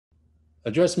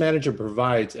Address Manager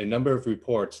provides a number of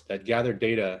reports that gather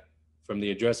data from the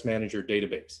Address Manager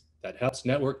database that helps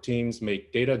network teams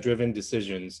make data-driven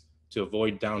decisions to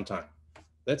avoid downtime.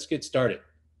 Let's get started.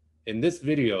 In this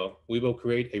video, we will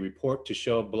create a report to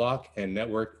show block and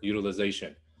network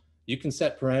utilization. You can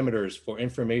set parameters for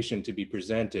information to be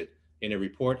presented in a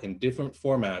report in different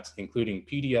formats, including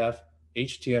PDF,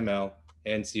 HTML,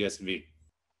 and CSV.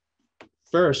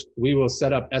 First, we will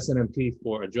set up SNMP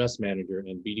for Address Manager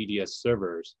and BDDS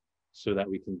servers so that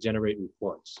we can generate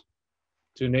reports.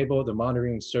 To enable the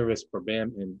monitoring service for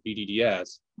BAM and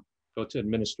BDDS, go to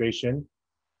Administration,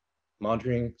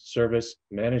 Monitoring Service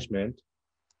Management,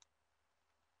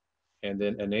 and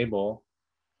then enable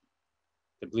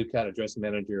the BlueCat Address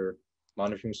Manager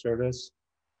monitoring service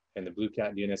and the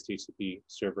BlueCat DNS TCP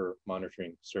server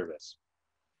monitoring service.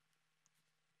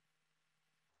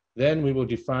 Then we will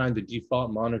define the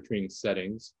default monitoring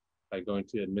settings by going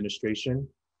to Administration,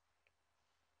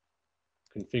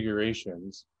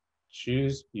 Configurations,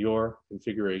 choose your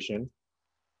configuration,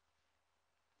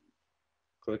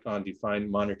 click on Define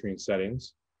Monitoring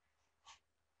Settings,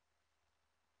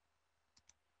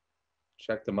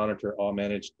 check the Monitor All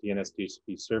Managed DNS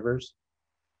TCP servers,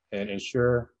 and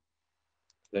ensure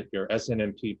that your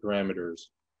SNMP parameters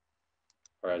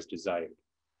are as desired.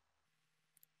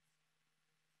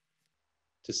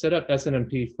 To set up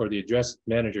SNMP for the Address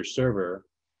Manager server,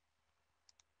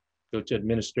 go to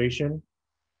Administration,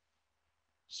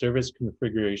 Service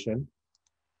Configuration,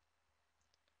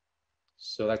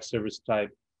 select service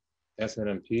type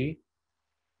SNMP,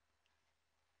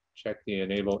 check the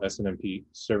Enable SNMP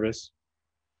service,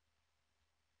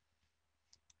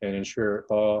 and ensure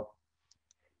all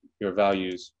your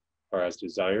values are as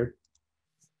desired.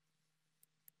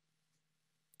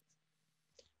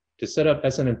 To set up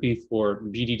SNMP for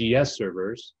BDDS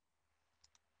servers,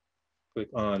 click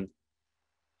on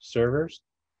Servers,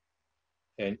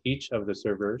 and each of the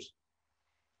servers,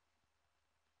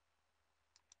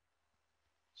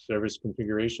 Service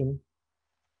Configuration,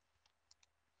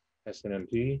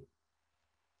 SNMP,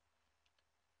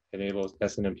 enables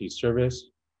SNMP service,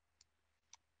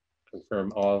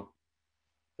 confirm all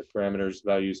the parameters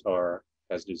values are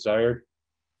as desired.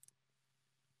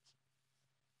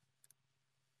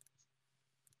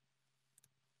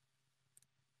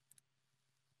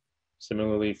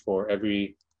 Similarly, for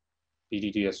every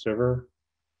BDDS server,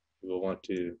 you will want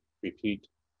to repeat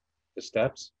the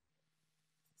steps.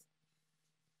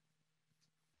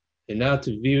 And now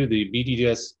to view the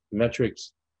BDDS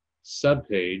metrics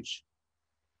subpage,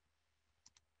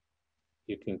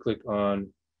 you can click on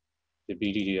the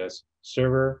BDDS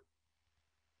server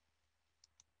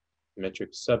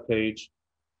metrics subpage,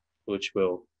 which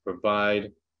will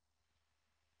provide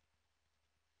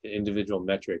the individual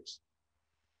metrics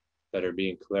that are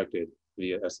being collected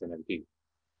via SNMP.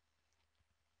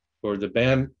 For the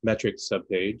BAM metrics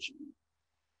subpage,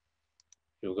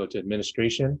 you'll go to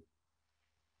Administration,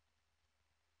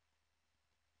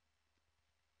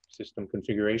 System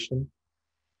Configuration,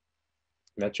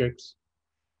 Metrics,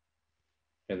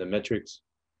 and the metrics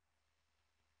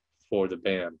for the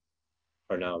BAM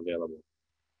are now available.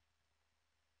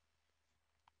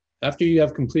 After you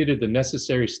have completed the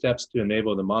necessary steps to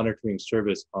enable the monitoring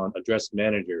service on Address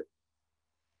Manager,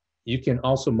 you can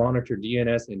also monitor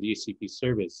DNS and DHCP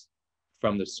service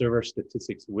from the Server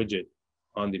Statistics widget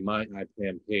on the My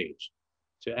IPAM page.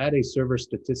 To add a Server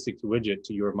Statistics widget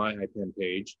to your My IPAM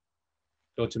page,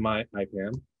 go to My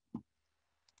IPAM,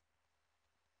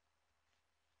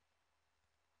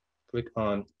 click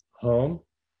on Home,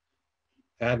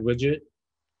 Add Widget,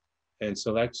 and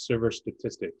select Server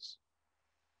Statistics.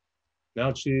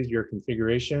 Now choose your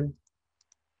configuration,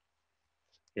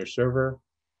 your server,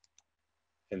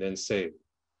 and then save.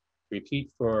 Repeat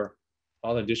for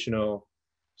all additional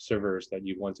servers that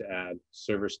you want to add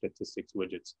Server Statistics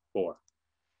widgets for.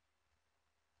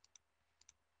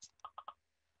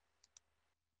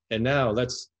 And now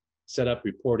let's set up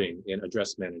reporting in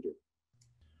Address Manager.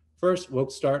 First, we'll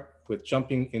start with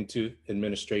jumping into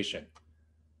administration.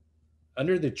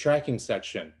 Under the tracking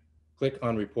section, click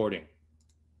on reporting.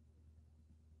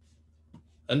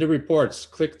 Under reports,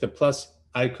 click the plus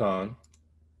icon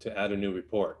to add a new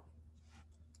report.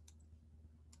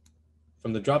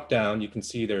 From the drop-down, you can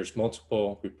see there's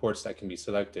multiple reports that can be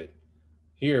selected.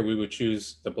 Here, we would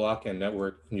choose the block and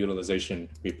network utilization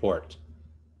report.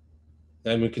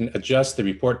 Then we can adjust the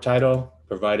report title,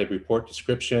 provide a report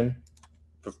description,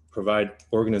 provide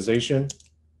organization,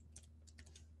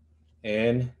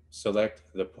 and select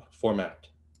the format.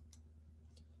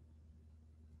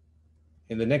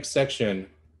 In the next section,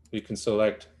 we can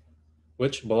select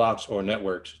which blocks or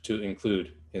networks to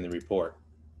include in the report.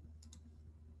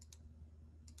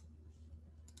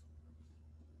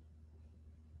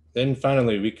 Then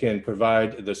finally, we can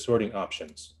provide the sorting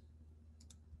options.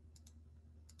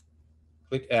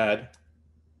 Click Add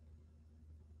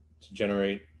to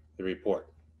generate the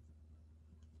report.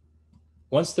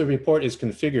 Once the report is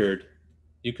configured,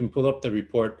 you can pull up the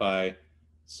report by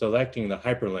selecting the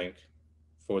hyperlink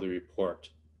for the report.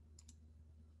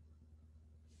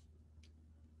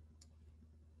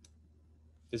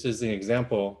 This is the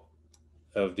example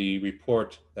of the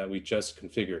report that we just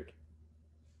configured.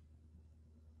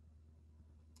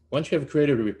 Once you have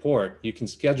created a report, you can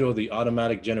schedule the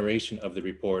automatic generation of the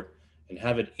report and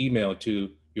have it emailed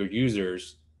to your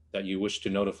users that you wish to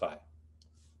notify.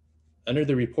 Under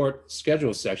the report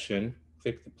schedule section,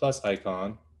 click the plus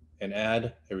icon and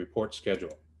add a report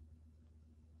schedule.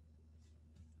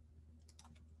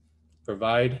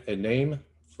 Provide a name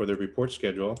for the report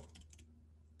schedule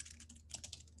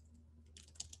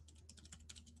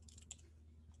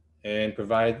and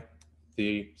provide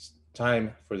the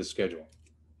time for the schedule.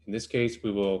 In this case,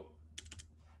 we will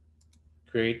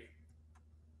create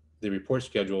the report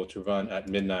schedule to run at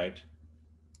midnight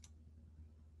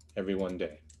every one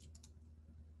day.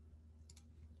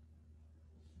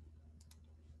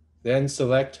 Then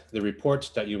select the reports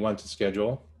that you want to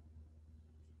schedule.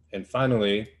 And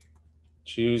finally,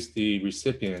 choose the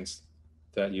recipients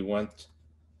that you want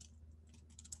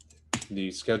the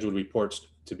scheduled reports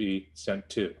to be sent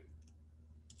to.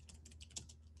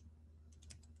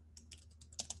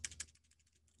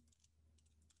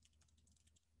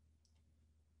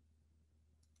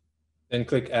 Then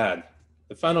click Add.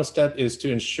 The final step is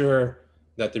to ensure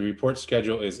that the report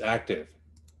schedule is active.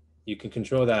 You can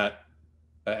control that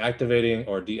by activating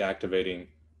or deactivating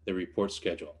the report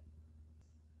schedule.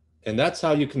 And that's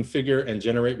how you configure and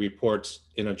generate reports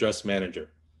in Address Manager.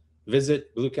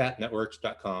 Visit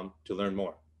BlueCatNetworks.com to learn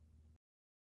more.